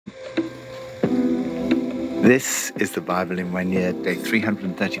This is the Bible in 1 year, day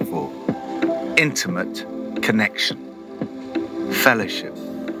 334. Intimate connection. Fellowship.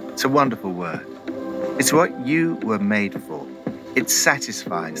 It's a wonderful word. It's what you were made for. It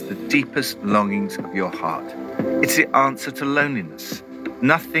satisfies the deepest longings of your heart. It's the answer to loneliness.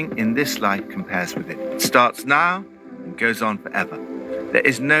 Nothing in this life compares with it. It starts now and goes on forever. There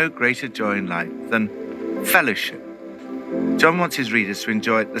is no greater joy in life than fellowship. John wants his readers to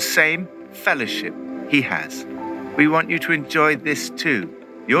enjoy the same fellowship he has. We want you to enjoy this too.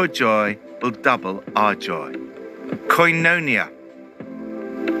 Your joy will double our joy. Koinonia,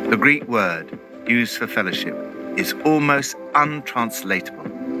 the Greek word used for fellowship, is almost untranslatable.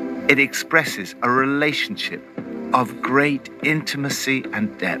 It expresses a relationship of great intimacy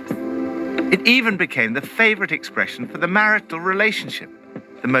and depth. It even became the favorite expression for the marital relationship,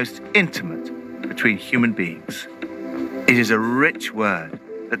 the most intimate between human beings. It is a rich word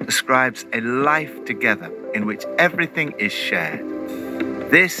that describes a life together in which everything is shared.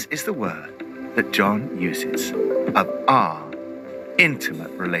 This is the word that John uses of our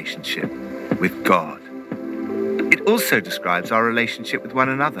intimate relationship with God. It also describes our relationship with one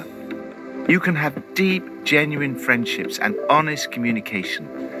another. You can have deep, genuine friendships and honest communication.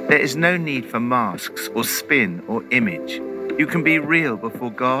 There is no need for masks or spin or image. You can be real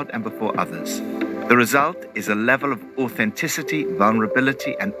before God and before others. The result is a level of authenticity,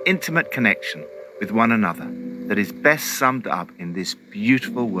 vulnerability, and intimate connection with one another that is best summed up in this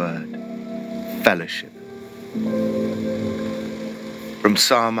beautiful word, fellowship. From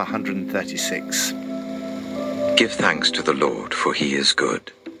Psalm 136. Give thanks to the Lord, for he is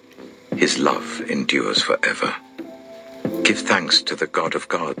good. His love endures forever. Give thanks to the God of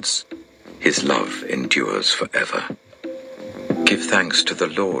gods. His love endures forever. Give thanks to the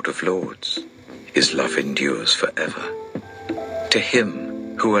Lord of lords. His love endures forever. To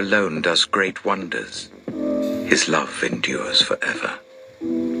him who alone does great wonders, his love endures forever.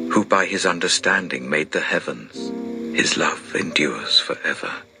 Who by his understanding made the heavens, his love endures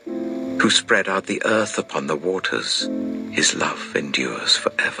forever. Who spread out the earth upon the waters, his love endures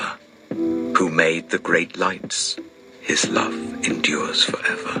forever. Who made the great lights, his love endures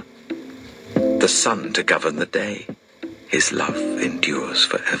forever. The sun to govern the day, his love endures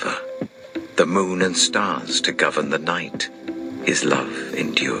forever. The moon and stars to govern the night, his love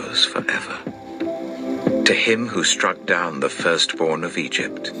endures forever. To him who struck down the firstborn of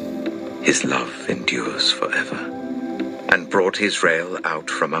Egypt, his love endures forever. And brought Israel out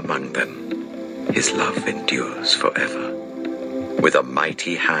from among them, his love endures forever. With a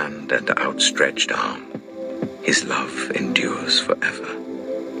mighty hand and outstretched arm, his love endures forever.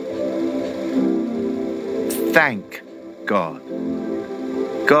 Thank God.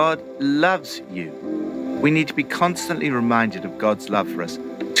 God loves you. We need to be constantly reminded of God's love for us.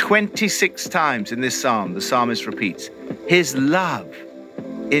 26 times in this psalm, the psalmist repeats, his love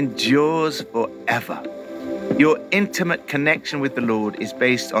endures forever. Your intimate connection with the Lord is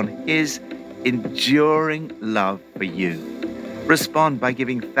based on his enduring love for you. Respond by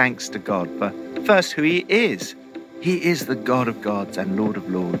giving thanks to God for, first, who he is. He is the God of gods and Lord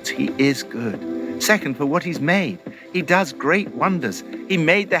of lords. He is good. Second, for what he's made. He does great wonders. He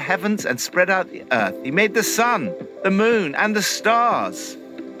made the heavens and spread out the earth. He made the sun, the moon, and the stars.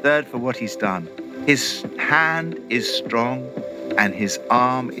 Third, for what he's done. His hand is strong and his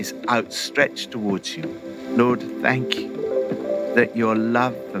arm is outstretched towards you. Lord, thank you that your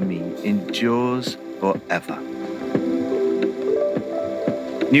love for me endures forever.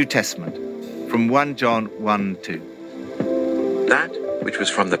 New Testament, from 1 John 1:2. That which was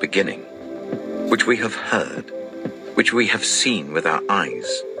from the beginning, which we have heard, which we have seen with our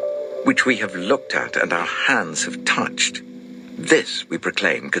eyes, which we have looked at and our hands have touched, this we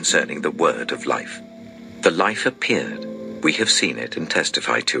proclaim concerning the word of life. The life appeared, we have seen it and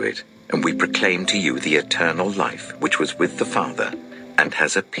testify to it, and we proclaim to you the eternal life which was with the Father and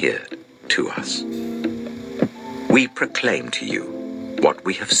has appeared to us. We proclaim to you what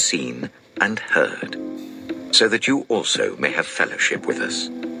we have seen and heard, so that you also may have fellowship with us.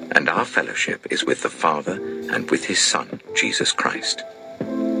 And our fellowship is with the Father and with his Son, Jesus Christ.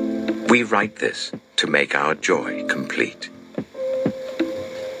 We write this to make our joy complete.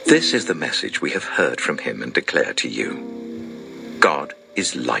 This is the message we have heard from him and declare to you. God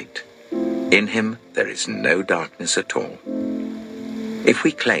is light. In him there is no darkness at all. If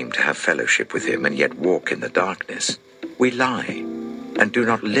we claim to have fellowship with him and yet walk in the darkness, we lie and do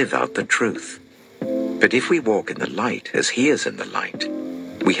not live out the truth. But if we walk in the light as he is in the light,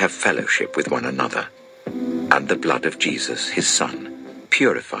 we have fellowship with one another, and the blood of Jesus, his Son,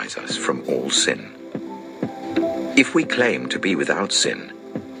 purifies us from all sin. If we claim to be without sin,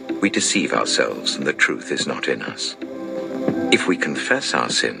 we deceive ourselves and the truth is not in us. If we confess our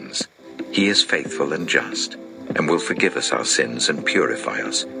sins, he is faithful and just, and will forgive us our sins and purify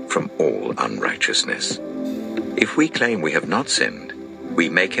us from all unrighteousness. If we claim we have not sinned, we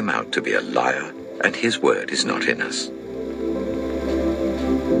make him out to be a liar, and his word is not in us.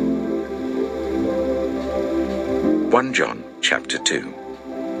 1 John chapter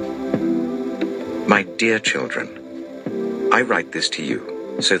 2. My dear children, I write this to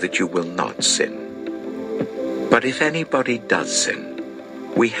you so that you will not sin. But if anybody does sin,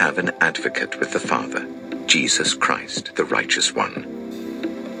 we have an advocate with the Father, Jesus Christ, the righteous one.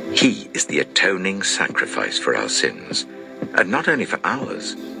 He is the atoning sacrifice for our sins, and not only for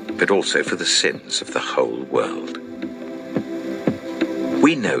ours, but also for the sins of the whole world.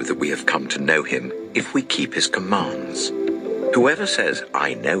 We know that we have come to know him if we keep his commands. Whoever says,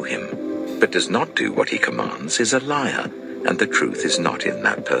 I know him, but does not do what he commands is a liar, and the truth is not in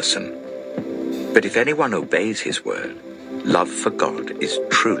that person. But if anyone obeys his word, love for God is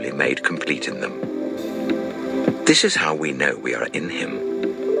truly made complete in them. This is how we know we are in him.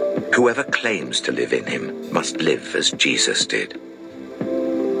 Whoever claims to live in him must live as Jesus did.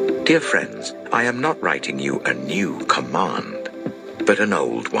 Dear friends, I am not writing you a new command, but an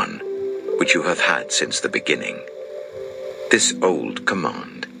old one, which you have had since the beginning. This old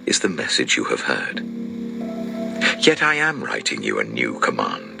command is the message you have heard. Yet I am writing you a new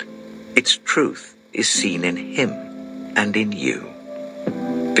command. Its truth is seen in him and in you,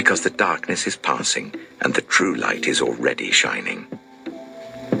 because the darkness is passing and the true light is already shining.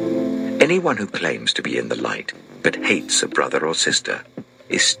 Anyone who claims to be in the light but hates a brother or sister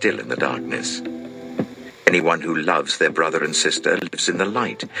is still in the darkness. Anyone who loves their brother and sister lives in the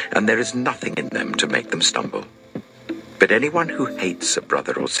light, and there is nothing in them to make them stumble. But anyone who hates a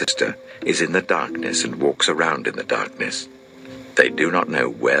brother or sister is in the darkness and walks around in the darkness. They do not know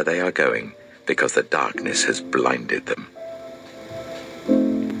where they are going because the darkness has blinded them.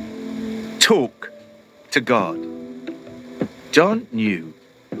 Talk to God. John knew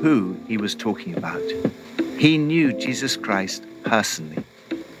who he was talking about. He knew Jesus Christ personally.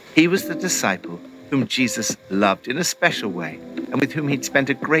 He was the disciple whom Jesus loved in a special way and with whom he'd spent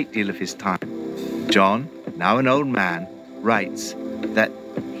a great deal of his time. John, now an old man, writes that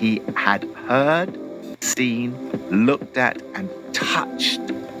he had heard, seen, looked at, and touched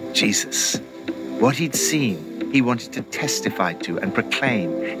Jesus. What he'd seen, he wanted to testify to and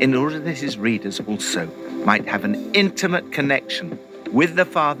proclaim in order that his readers also might have an intimate connection with the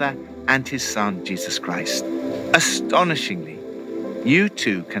Father and his Son, Jesus Christ. Astonishingly, you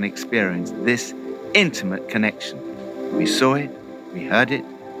too can experience this intimate connection. We saw it, we heard it,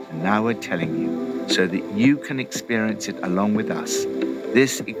 and now we're telling you so that you can experience it along with us.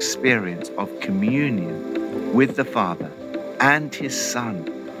 This experience of communion with the Father and his Son,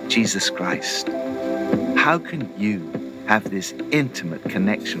 Jesus Christ. How can you have this intimate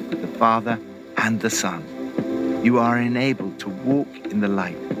connection with the Father and the Son? You are enabled to walk in the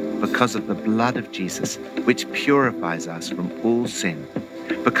light because of the blood of Jesus, which purifies us from all sin.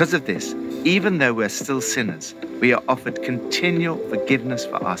 Because of this, even though we're still sinners, we are offered continual forgiveness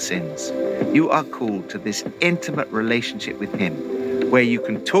for our sins. You are called to this intimate relationship with him, where you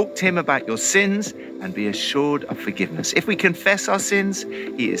can talk to him about your sins and be assured of forgiveness. If we confess our sins,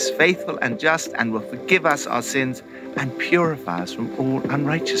 he is faithful and just and will forgive us our sins and purify us from all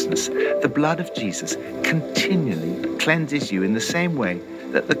unrighteousness. The blood of Jesus continually cleanses you in the same way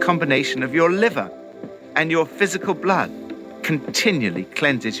that the combination of your liver and your physical blood continually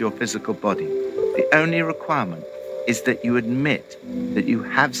cleanses your physical body. The only requirement is that you admit that you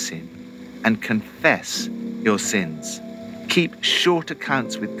have sinned and confess your sins. Keep short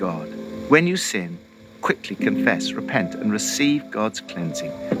accounts with God. When you sin, quickly confess, repent, and receive God's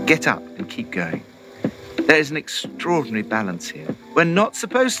cleansing. Get up and keep going. There is an extraordinary balance here. We're not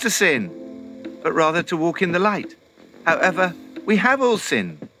supposed to sin, but rather to walk in the light. However, we have all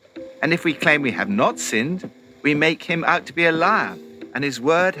sinned. And if we claim we have not sinned, we make him out to be a liar, and his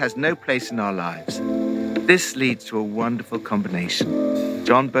word has no place in our lives. This leads to a wonderful combination.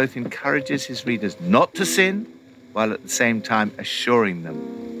 John both encourages his readers not to sin, while at the same time assuring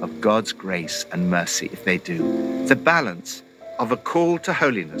them of God's grace and mercy if they do. The balance of a call to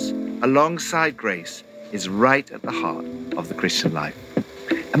holiness alongside grace is right at the heart of the Christian life.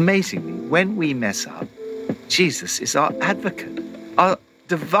 Amazingly, when we mess up, Jesus is our advocate, our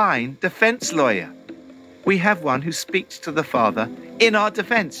divine defense lawyer. We have one who speaks to the Father in our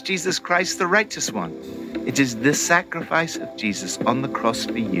defense, Jesus Christ, the righteous one. It is the sacrifice of Jesus on the cross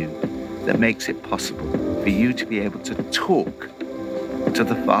for you that makes it possible for you to be able to talk to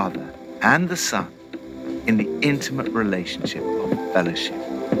the Father and the Son in the intimate relationship of fellowship.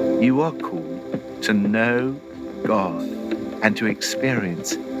 You are called to know God and to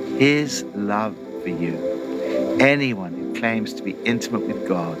experience His love for you. Anyone who claims to be intimate with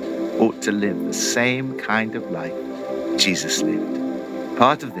God ought to live the same kind of life Jesus lived.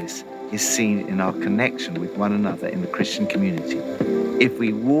 Part of this is seen in our connection with one another in the Christian community. If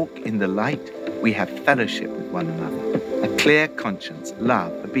we walk in the light, we have fellowship with one another. A clear conscience,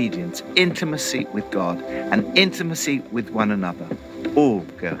 love, obedience, intimacy with God, and intimacy with one another all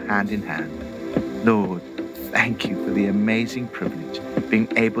go hand in hand. Lord, thank you for the amazing privilege of being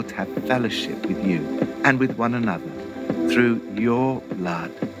able to have fellowship with you and with one another through your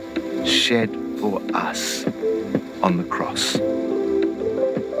blood shed for us on the cross.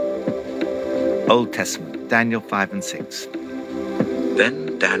 Old Testament, Daniel 5 and 6.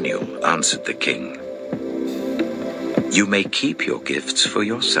 Then Daniel answered the king, "You may keep your gifts for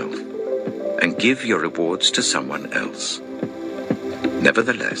yourself and give your rewards to someone else.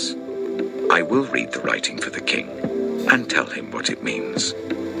 Nevertheless, I will read the writing for the king and tell him what it means.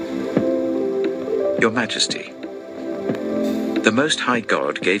 Your Majesty, the Most High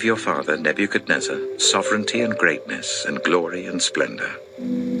God gave your father Nebuchadnezzar sovereignty and greatness and glory and splendor.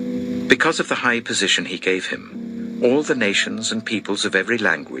 Because of the high position he gave him, all the nations and peoples of every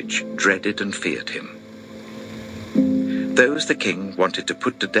language dreaded and feared him. Those the king wanted to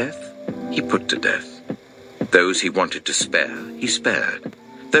put to death, he put to death. Those he wanted to spare, he spared.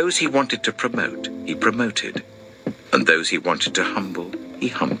 Those he wanted to promote, he promoted. And those he wanted to humble, he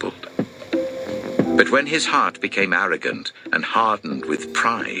humbled. But when his heart became arrogant and hardened with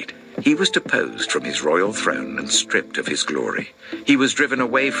pride, he was deposed from his royal throne and stripped of his glory. He was driven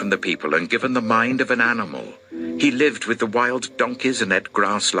away from the people and given the mind of an animal. He lived with the wild donkeys and ate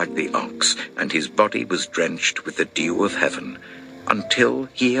grass like the ox, and his body was drenched with the dew of heaven, until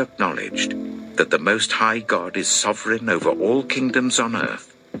he acknowledged that the Most High God is sovereign over all kingdoms on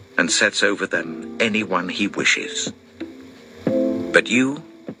earth and sets over them anyone he wishes. But you,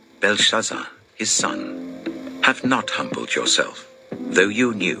 Belshazzar, his son, have not humbled yourself, though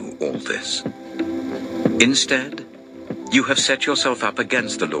you knew all this. Instead, you have set yourself up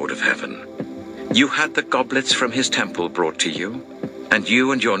against the Lord of heaven. You had the goblets from his temple brought to you, and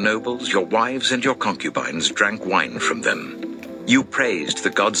you and your nobles, your wives and your concubines drank wine from them. You praised the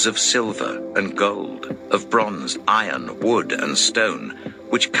gods of silver and gold, of bronze, iron, wood, and stone,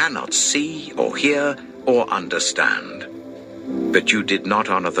 which cannot see or hear or understand. But you did not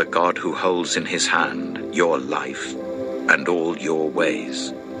honor the God who holds in his hand your life and all your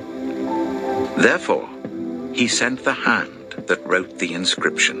ways. Therefore, he sent the hand that wrote the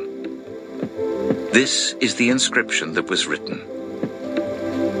inscription. This is the inscription that was written: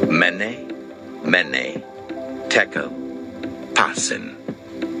 Mene, Mene, Tekel, Parsin.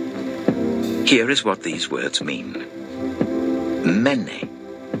 Here is what these words mean. Mene,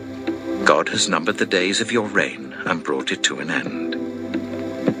 God has numbered the days of your reign and brought it to an end.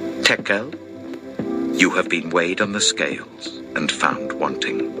 Tekel, you have been weighed on the scales and found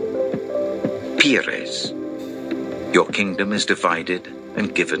wanting. Peres, your kingdom is divided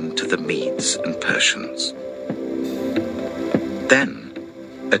and given to the Medes and Persians. Then,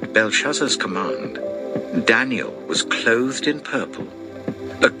 at Belshazzar's command, Daniel was clothed in purple.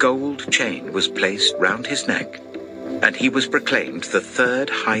 A gold chain was placed round his neck, and he was proclaimed the third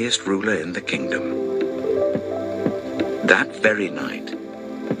highest ruler in the kingdom. That very night,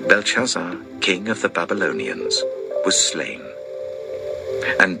 Belshazzar, king of the Babylonians, was slain,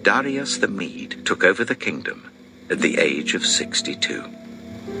 and Darius the Mede took over the kingdom at the age of 62.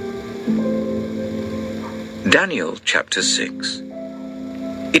 Daniel chapter 6.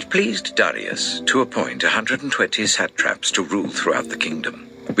 It pleased Darius to appoint 120 satraps to rule throughout the kingdom,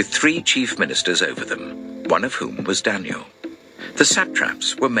 with 3 chief ministers over them, one of whom was Daniel. The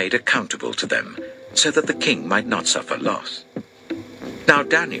satraps were made accountable to them, so that the king might not suffer loss. Now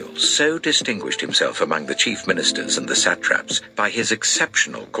Daniel so distinguished himself among the chief ministers and the satraps by his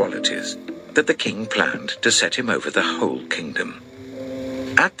exceptional qualities that the king planned to set him over the whole kingdom.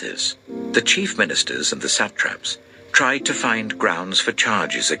 At this, the chief ministers and the satraps tried to find grounds for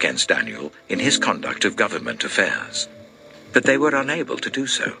charges against Daniel in his conduct of government affairs, but they were unable to do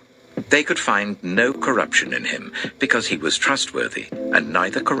so. They could find no corruption in him because he was trustworthy and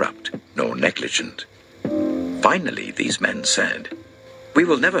neither corrupt nor negligent. Finally, these men said, "We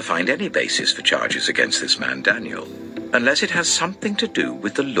will never find any basis for charges against this man Daniel, unless it has something to do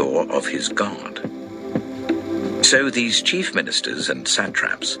with the law of his God." So these chief ministers and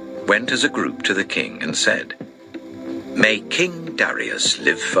satraps went as a group to the king and said, "May King Darius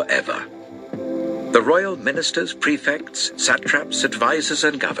live forever. The royal ministers, prefects, satraps, advisors,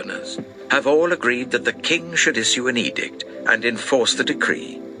 and governors have all agreed that the king should issue an edict and enforce the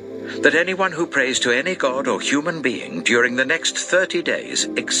decree, that anyone who prays to any god or human being during the next 30 days,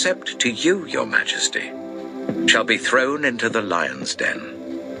 except to you, your majesty, shall be thrown into the lion's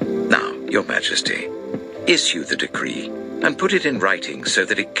den. Now, your majesty, issue the decree and put it in writing so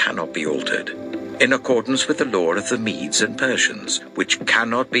that it cannot be altered, in accordance with the law of the Medes and Persians, which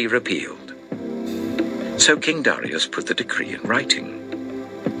cannot be repealed. So King Darius put the decree in writing.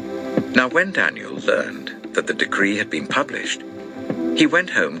 Now when Daniel learned that the decree had been published, he went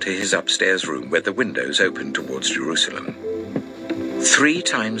home to his upstairs room where the windows opened towards Jerusalem. 3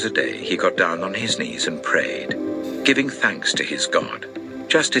 times a day he got down on his knees and prayed, giving thanks to his God,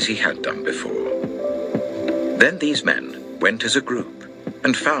 just as he had done before. Then these men went as a group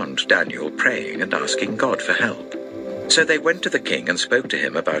and found Daniel praying and asking God for help. So they went to the king and spoke to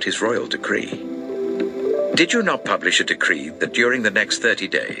him about his royal decree. Did you not publish a decree that during the next 30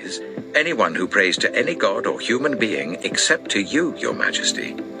 days, anyone who prays to any god or human being except to you, your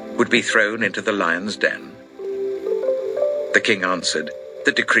majesty, would be thrown into the lion's den? The king answered,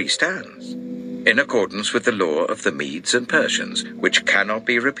 the decree stands, in accordance with the law of the Medes and Persians, which cannot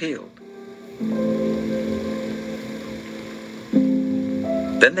be repealed.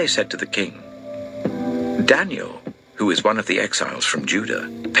 Then they said to the king, Daniel, who is one of the exiles from Judah,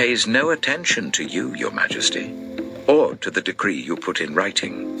 pays no attention to you, your majesty, or to the decree you put in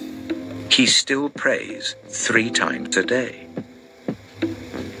writing. He still prays 3 times a day.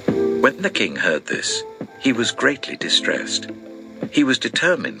 When the king heard this, he was greatly distressed. He was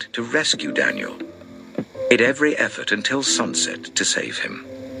determined to rescue Daniel, made every effort until sunset to save him.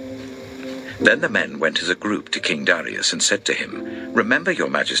 Then the men went as a group to King Darius and said to him, remember, your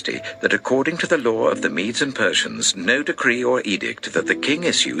majesty, that according to the law of the Medes and Persians, no decree or edict that the king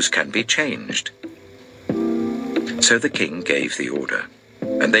issues can be changed. So the king gave the order,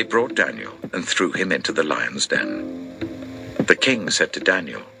 and they brought Daniel and threw him into the lion's den. The king said to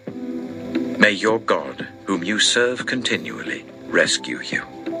Daniel, may your God, whom you serve continually, rescue you.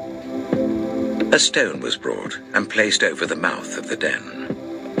 A stone was brought and placed over the mouth of the den.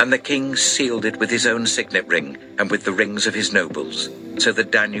 And the king sealed it with his own signet ring and with the rings of his nobles, so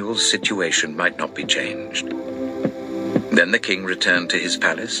that Daniel's situation might not be changed. Then the king returned to his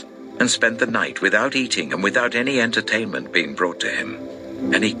palace and spent the night without eating and without any entertainment being brought to him,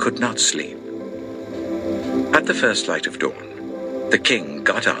 and he could not sleep. At the first light of dawn, the king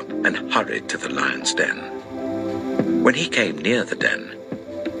got up and hurried to the lion's den. When he came near the den,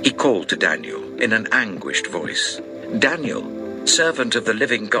 he called to Daniel in an anguished voice, Daniel, servant of the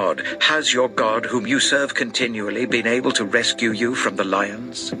living God, has your God, whom you serve continually, been able to rescue you from the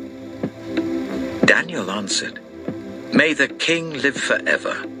lions? Daniel answered, may the king live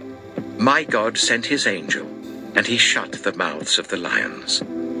forever. My God sent his angel, and he shut the mouths of the lions.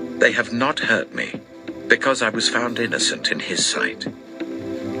 They have not hurt me, because I was found innocent in his sight.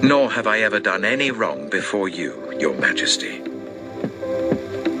 Nor have I ever done any wrong before you, your majesty.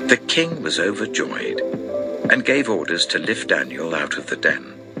 The king was overjoyed, and gave orders to lift Daniel out of the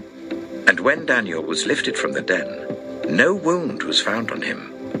den. And when Daniel was lifted from the den, no wound was found on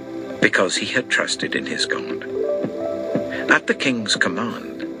him, because he had trusted in his God. At the king's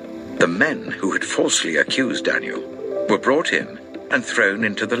command, the men who had falsely accused Daniel were brought in and thrown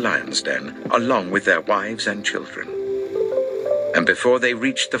into the lion's den, along with their wives and children. And before they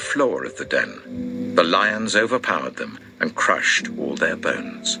reached the floor of the den, the lions overpowered them and crushed all their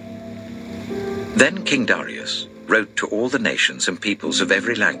bones. Then King Darius wrote to all the nations and peoples of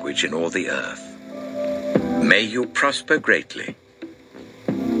every language in all the earth, may you prosper greatly.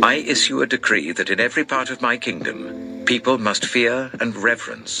 I issue a decree that in every part of my kingdom, people must fear and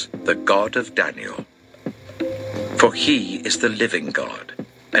reverence the God of Daniel. For he is the living God,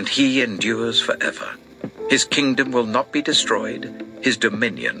 and he endures forever. His kingdom will not be destroyed, his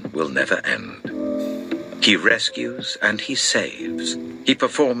dominion will never end. He rescues and he saves. He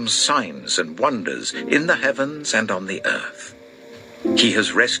performs signs and wonders in the heavens and on the earth. He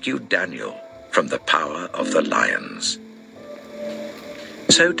has rescued Daniel from the power of the lions.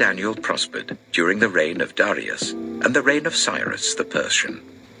 So Daniel prospered during the reign of Darius and the reign of Cyrus the Persian.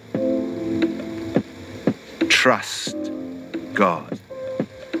 Trust God.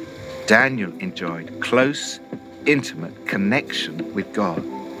 Daniel enjoyed close, intimate connection with God.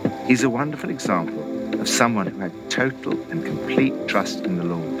 He's a wonderful example of someone who had total and complete trust in the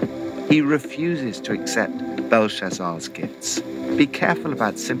Lord. He refuses to accept Belshazzar's gifts. Be careful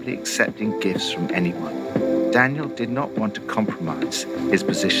about simply accepting gifts from anyone. Daniel did not want to compromise his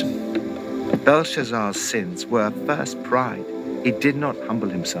position. Belshazzar's sins were first pride. He did not humble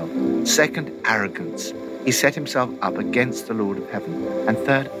himself. Second, arrogance. He set himself up against the Lord of heaven. And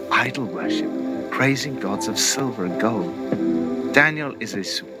third, idol worship, praising gods of silver and gold. Daniel is a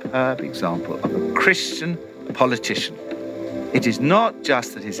superb example of a Christian politician. It is not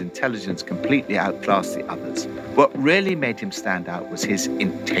just that his intelligence completely outclassed the others. What really made him stand out was his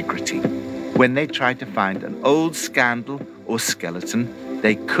integrity. When they tried to find an old scandal or skeleton,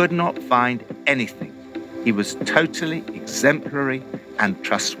 they could not find anything. He was totally exemplary and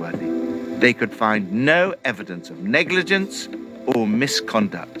trustworthy. They could find no evidence of negligence or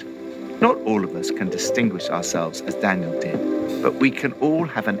misconduct. Not all of us can distinguish ourselves as Daniel did, but we can all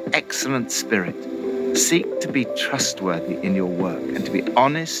have an excellent spirit. Seek to be trustworthy in your work and to be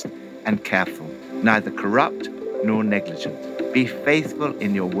honest and careful, neither corrupt nor negligent. Be faithful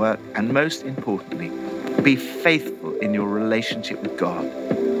in your work and, most importantly, be faithful in your relationship with God.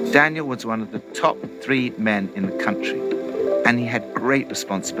 Daniel was one of the top 3 men in the country, and he had great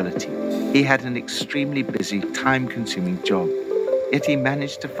responsibility. He had an extremely busy, time-consuming job, yet he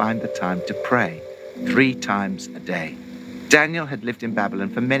managed to find the time to pray 3 times a day. Daniel had lived in Babylon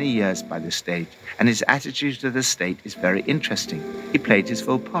for many years by this stage, and his attitude to the state is very interesting. He played his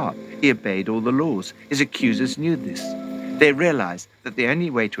full part. He obeyed all the laws. His accusers knew this. They realized that the only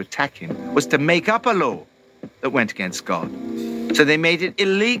way to attack him was to make up a law that went against God. So they made it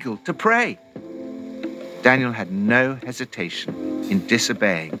illegal to pray. Daniel had no hesitation in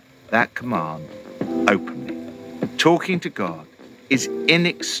disobeying that command openly. Talking to God is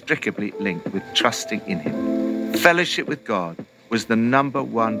inextricably linked with trusting in him. Fellowship with God was the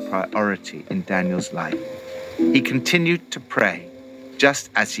 #1 priority in Daniel's life. He continued to pray, just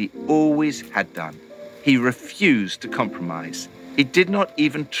as he always had done. He refused to compromise. He did not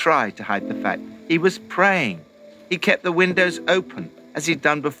even try to hide the fact he was praying. He kept the windows open, as he'd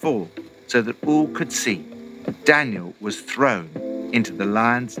done before, so that all could see. Daniel was thrown into the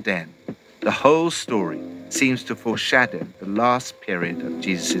lion's den. The whole story seems to foreshadow the last period of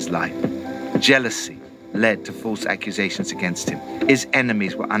Jesus' life. Jealousy led to false accusations against him. His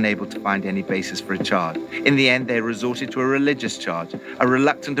enemies were unable to find any basis for a charge. In the end, they resorted to a religious charge. A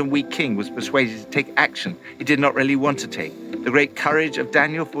reluctant and weak king was persuaded to take action he did not really want to take. The great courage of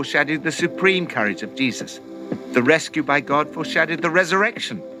Daniel foreshadowed the supreme courage of Jesus. The rescue by God foreshadowed the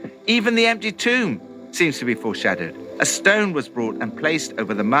resurrection. Even the empty tomb seems to be foreshadowed. A stone was brought and placed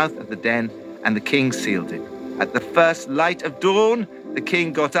over the mouth of the den, and the king sealed it. At the first light of dawn, the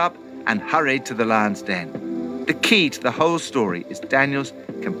king got up and hurried to the lion's den. The key to the whole story is Daniel's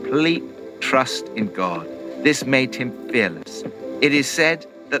complete trust in God. This made him fearless. It is said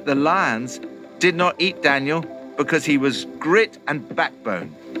that the lions did not eat Daniel because he was grit and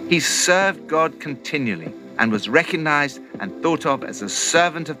backbone. He served God continually and was recognized and thought of as a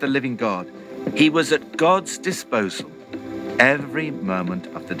servant of the living God. He was at God's disposal every moment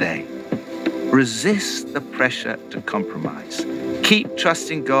of the day. Resist the pressure to compromise. Keep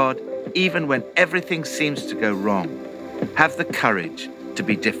trusting God even when everything seems to go wrong. Have the courage to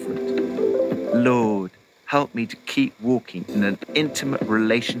be different. Lord, help me to keep walking in an intimate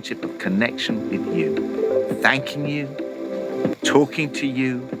relationship of connection with you, thanking you, talking to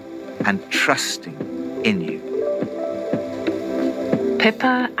you, and trusting in you.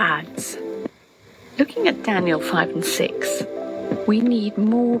 Pippa adds, looking at Daniel 5 and 6, we need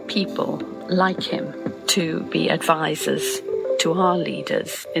more people like him to be advisors to our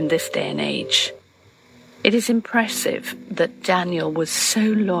leaders in this day and age. It is impressive that Daniel was so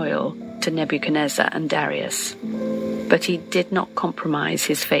loyal to Nebuchadnezzar and Darius, but he did not compromise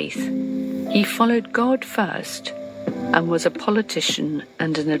his faith. He followed God first and was a politician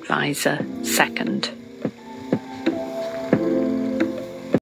and an advisor second.